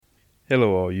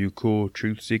Hello, all you cool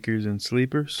truth seekers and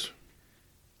sleepers.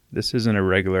 This isn't a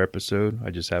regular episode. I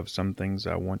just have some things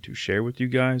I want to share with you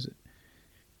guys.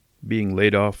 Being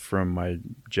laid off from my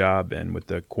job and with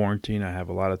the quarantine, I have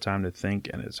a lot of time to think,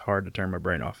 and it's hard to turn my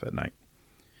brain off at night.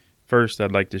 First,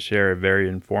 I'd like to share a very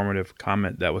informative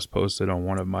comment that was posted on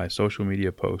one of my social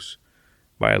media posts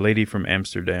by a lady from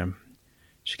Amsterdam.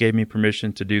 She gave me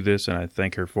permission to do this, and I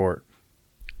thank her for it.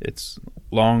 It's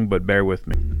long, but bear with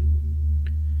me.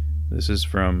 This is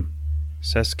from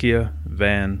Saskia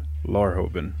van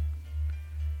Laarhoven.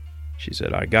 She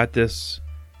said, I got this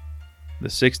the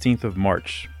 16th of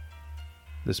March.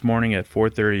 This morning at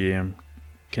 4:30 a.m.,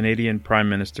 Canadian Prime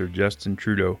Minister Justin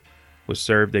Trudeau was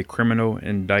served a criminal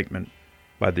indictment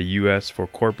by the U.S. for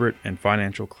corporate and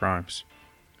financial crimes.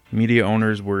 Media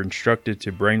owners were instructed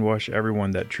to brainwash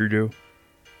everyone that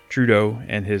Trudeau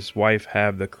and his wife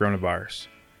have the coronavirus,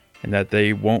 and that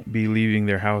they won't be leaving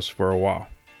their house for a while.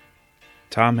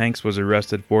 Tom Hanks was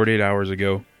arrested 48 hours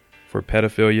ago for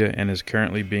pedophilia and is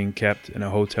currently being kept in a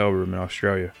hotel room in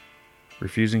Australia,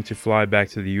 refusing to fly back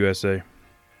to the USA.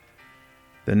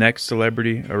 The next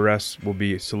celebrity arrests will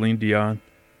be Celine Dion,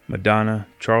 Madonna,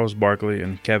 Charles Barkley,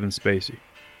 and Kevin Spacey.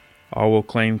 All will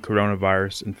claim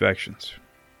coronavirus infections.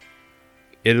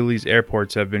 Italy's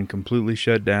airports have been completely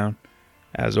shut down,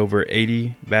 as over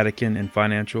 80 Vatican and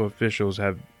financial officials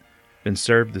have been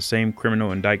served the same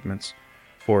criminal indictments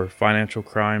for financial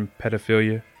crime,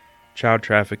 pedophilia, child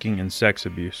trafficking, and sex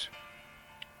abuse.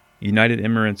 United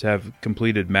Emirates have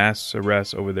completed mass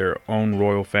arrests over their own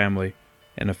royal family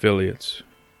and affiliates.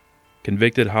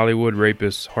 Convicted Hollywood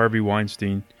rapist Harvey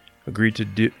Weinstein agreed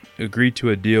to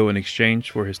a deal in exchange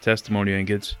for his testimony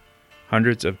against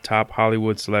hundreds of top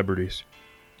Hollywood celebrities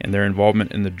and their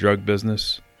involvement in the drug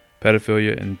business,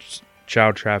 pedophilia, and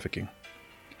child trafficking.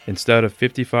 Instead of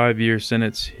 55-year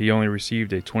sentence, he only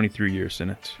received a 23-year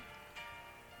sentence.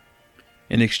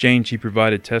 In exchange, he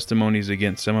provided testimonies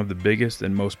against some of the biggest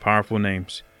and most powerful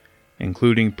names,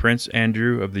 including Prince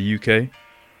Andrew of the UK,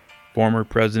 former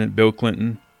President Bill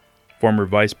Clinton, former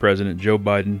Vice President Joe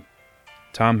Biden,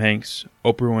 Tom Hanks,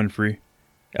 Oprah Winfrey,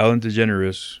 Ellen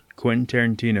DeGeneres, Quentin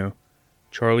Tarantino,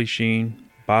 Charlie Sheen,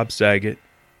 Bob Saget,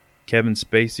 Kevin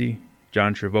Spacey,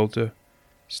 John Travolta,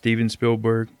 Steven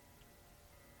Spielberg,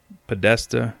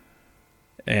 Podesta,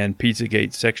 and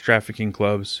Pizzagate sex trafficking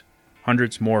clubs,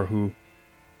 hundreds more who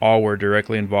all were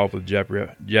directly involved with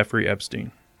Jeffrey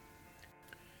Epstein.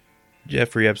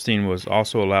 Jeffrey Epstein was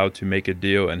also allowed to make a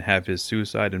deal and have his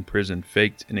suicide in prison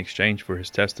faked in exchange for his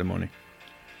testimony.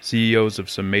 CEOs of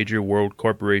some major world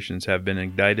corporations have been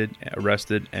indicted,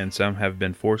 arrested, and some have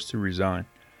been forced to resign,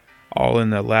 all in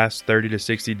the last 30 to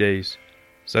 60 days,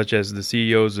 such as the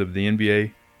CEOs of the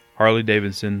NBA,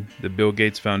 Harley-Davidson, the Bill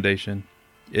Gates Foundation,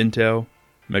 Intel,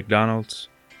 McDonald's,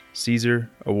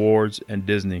 Caesar Awards, and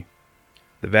Disney,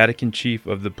 the Vatican chief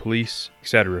of the police,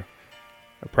 etc.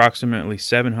 Approximately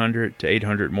 700 to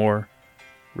 800 more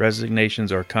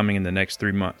resignations are coming in the next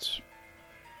 3 months.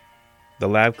 The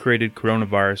lab-created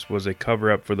coronavirus was a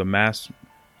cover-up for the mass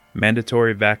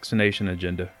mandatory vaccination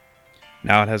agenda.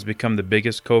 Now it has become the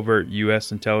biggest covert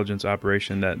U.S. intelligence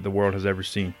operation that the world has ever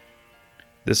seen.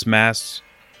 This mass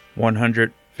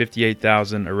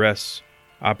 158,000 arrests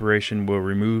operation will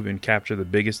remove and capture the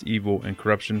biggest evil and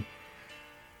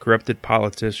corrupted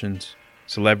politicians,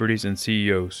 celebrities, and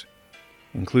CEOs,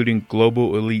 including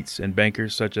global elites and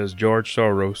bankers such as George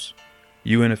Soros,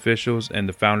 UN officials, and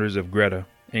the founders of Greta,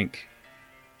 Inc.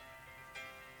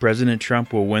 President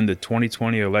Trump will win the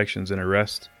 2020 elections, and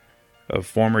arrest of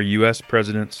former U.S.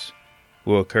 presidents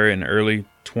will occur in early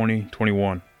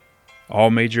 2021. All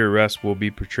major arrests will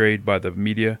be portrayed by the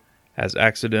media as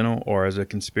accidental or as a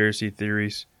conspiracy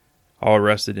theories. All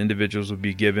arrested individuals will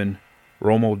be given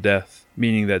Romal death,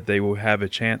 meaning that they will have a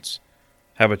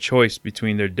choice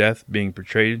between their death being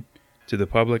portrayed to the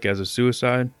public as a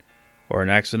suicide or an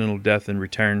accidental death in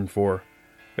return for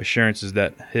assurances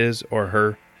that his or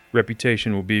her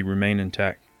reputation will remain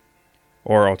intact.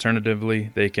 Or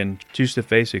alternatively, they can choose to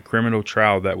face a criminal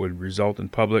trial that would result in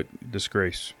public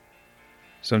disgrace.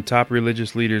 Some top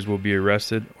religious leaders will be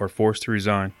arrested or forced to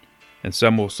resign, and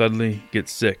some will suddenly get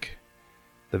sick.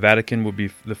 The Vatican will be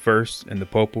the first, and the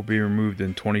Pope will be removed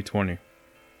in 2020.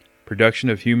 Production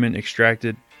of human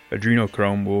extracted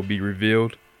adrenochrome will be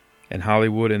revealed, and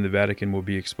Hollywood and the Vatican will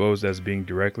be exposed as being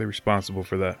directly responsible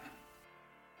for that.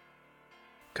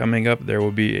 Coming up, there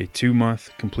will be a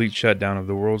 2-month complete shutdown of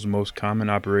the world's most common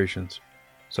operations,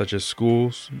 such as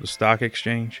schools, the stock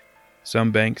exchange,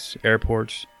 some banks,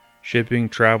 airports, shipping,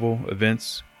 travel,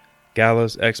 events,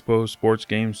 galas, expos, sports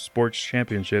games, sports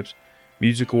championships,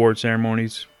 music award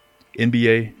ceremonies,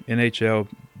 NBA, NHL,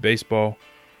 baseball,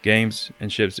 games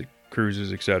and ships,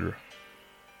 cruises, etc.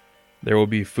 There will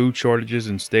be food shortages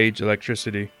and stage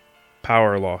electricity,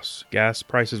 power loss. Gas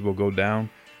prices will go down,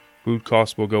 food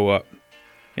costs will go up,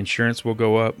 insurance will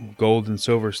go up, gold and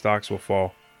silver stocks will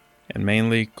fall, and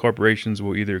mainly corporations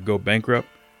will either go bankrupt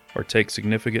or take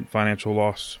significant financial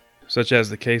loss, such as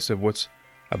the case of what's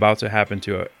about to happen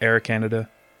to Air Canada,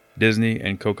 Disney,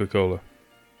 and Coca-Cola.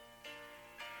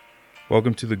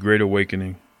 Welcome to the Great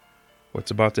Awakening.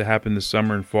 What's about to happen this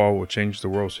summer and fall will change the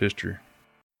world's history.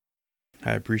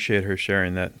 I appreciate her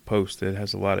sharing that post. It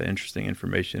has a lot of interesting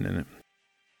information in it.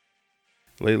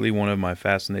 Lately, one of my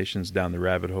fascinations down the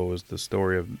rabbit hole is the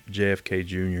story of JFK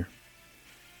Jr.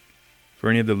 For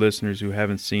any of the listeners who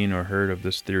haven't seen or heard of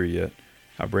this theory yet,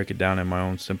 I'll break it down in my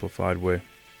own simplified way.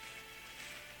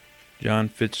 John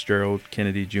Fitzgerald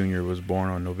Kennedy Jr. was born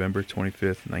on November 25,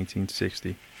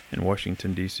 1960, in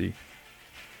Washington, D.C.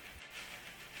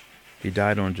 He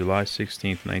died on July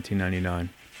 16, 1999,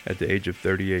 at the age of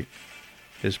 38.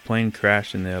 His plane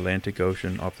crashed in the Atlantic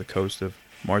Ocean off the coast of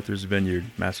Martha's Vineyard,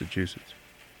 Massachusetts.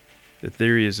 The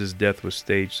theory is his death was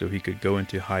staged so he could go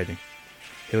into hiding.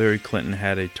 Hillary Clinton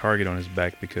had a target on his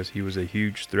back because he was a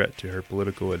huge threat to her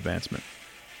political advancement.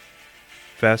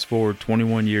 Fast forward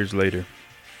 21 years later.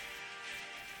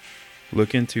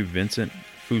 Look into Vincent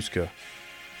Fusca.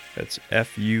 That's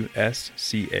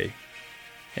F-U-S-C-A.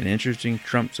 An interesting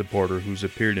Trump supporter who's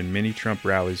appeared in many Trump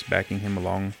rallies backing him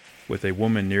along with a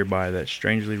woman nearby that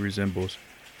strangely resembles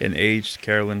an aged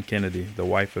Carolyn Kennedy, the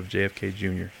wife of JFK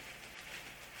Jr.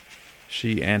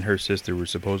 She and her sister were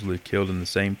supposedly killed in the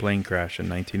same plane crash in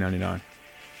 1999.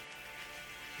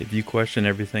 If you question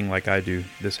everything like I do,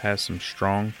 this has some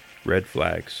strong red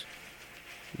flags.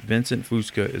 Vincent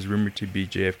Fusca is rumored to be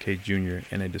JFK Jr.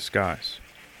 in a disguise,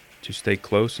 to stay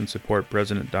close and support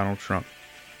President Donald Trump.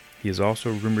 He is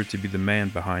also rumored to be the man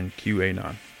behind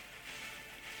QAnon.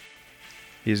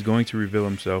 He is going to reveal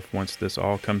himself once this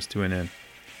all comes to an end,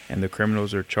 and the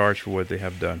criminals are charged for what they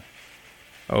have done.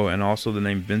 Oh, and also the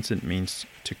name Vincent means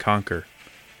to conquer.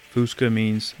 Fusca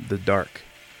means the dark.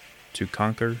 To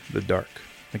conquer the dark.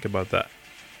 Think about that.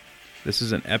 This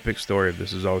is an epic story if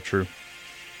this is all true.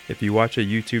 If you watch a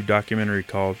YouTube documentary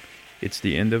called It's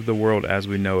the End of the World as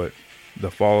We Know It,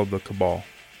 The Fall of the Cabal.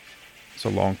 It's a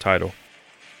long title.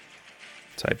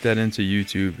 Type that into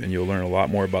YouTube and you'll learn a lot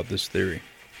more about this theory.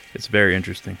 It's very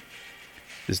interesting.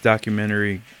 This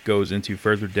documentary goes into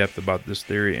further depth about this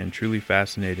theory and truly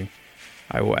fascinating.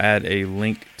 I will add a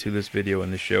link to this video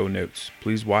in the show notes.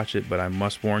 Please watch it, but I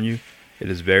must warn you, it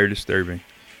is very disturbing.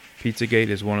 Pizzagate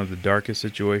is one of the darkest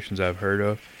situations I've heard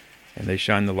of, and they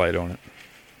shine the light on it.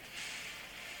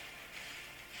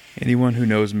 Anyone who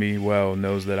knows me well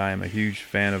knows that I am a huge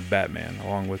fan of Batman,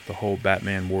 along with the whole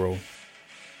Batman world.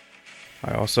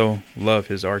 I also love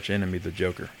his arch-enemy, the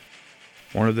Joker.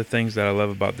 One of the things that I love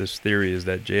about this theory is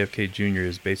that JFK Jr.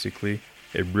 is basically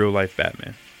a real-life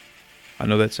Batman. I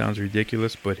know that sounds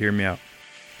ridiculous, but hear me out.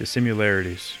 The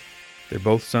similarities. They're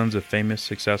both sons of famous,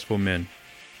 successful men.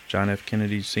 John F.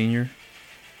 Kennedy Sr.,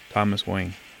 Thomas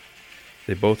Wayne.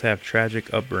 They both have tragic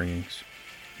upbringings.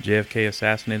 JFK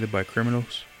assassinated by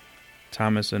criminals.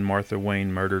 Thomas and Martha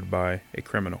Wayne murdered by a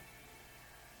criminal.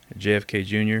 JFK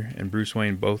Jr. and Bruce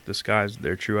Wayne both disguised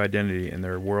their true identity in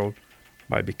their world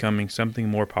by becoming something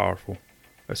more powerful,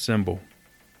 a symbol,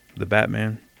 the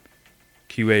Batman,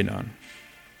 QAnon.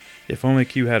 If only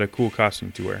Q had a cool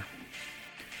costume to wear.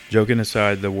 Joking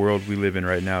aside, the world we live in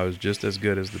right now is just as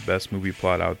good as the best movie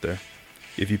plot out there.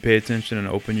 If you pay attention and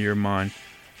open your mind,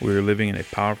 we are living in a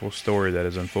powerful story that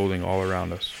is unfolding all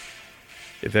around us.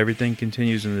 If everything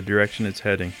continues in the direction it's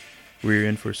heading, we are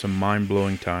in for some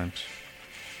mind-blowing times.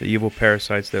 The evil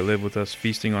parasites that live with us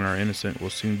feasting on our innocent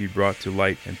will soon be brought to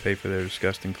light and pay for their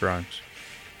disgusting crimes.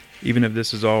 Even if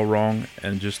this is all wrong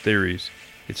and just theories,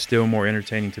 it's still more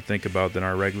entertaining to think about than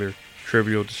our regular,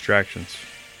 trivial distractions.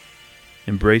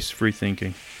 Embrace free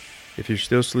thinking. If you're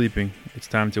still sleeping, it's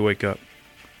time to wake up.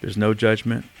 There's no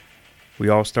judgment. We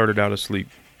all started out asleep.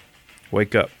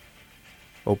 Wake up.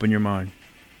 Open your mind.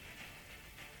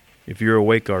 If you're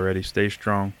awake already, stay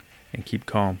strong and keep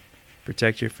calm.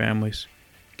 Protect your families.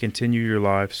 Continue your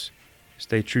lives.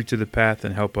 Stay true to the path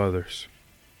and help others.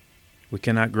 We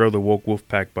cannot grow the woke wolf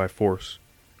pack by force,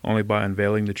 only by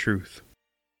unveiling the truth.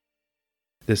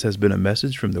 This has been a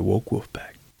message from the Woke Wolf Pack.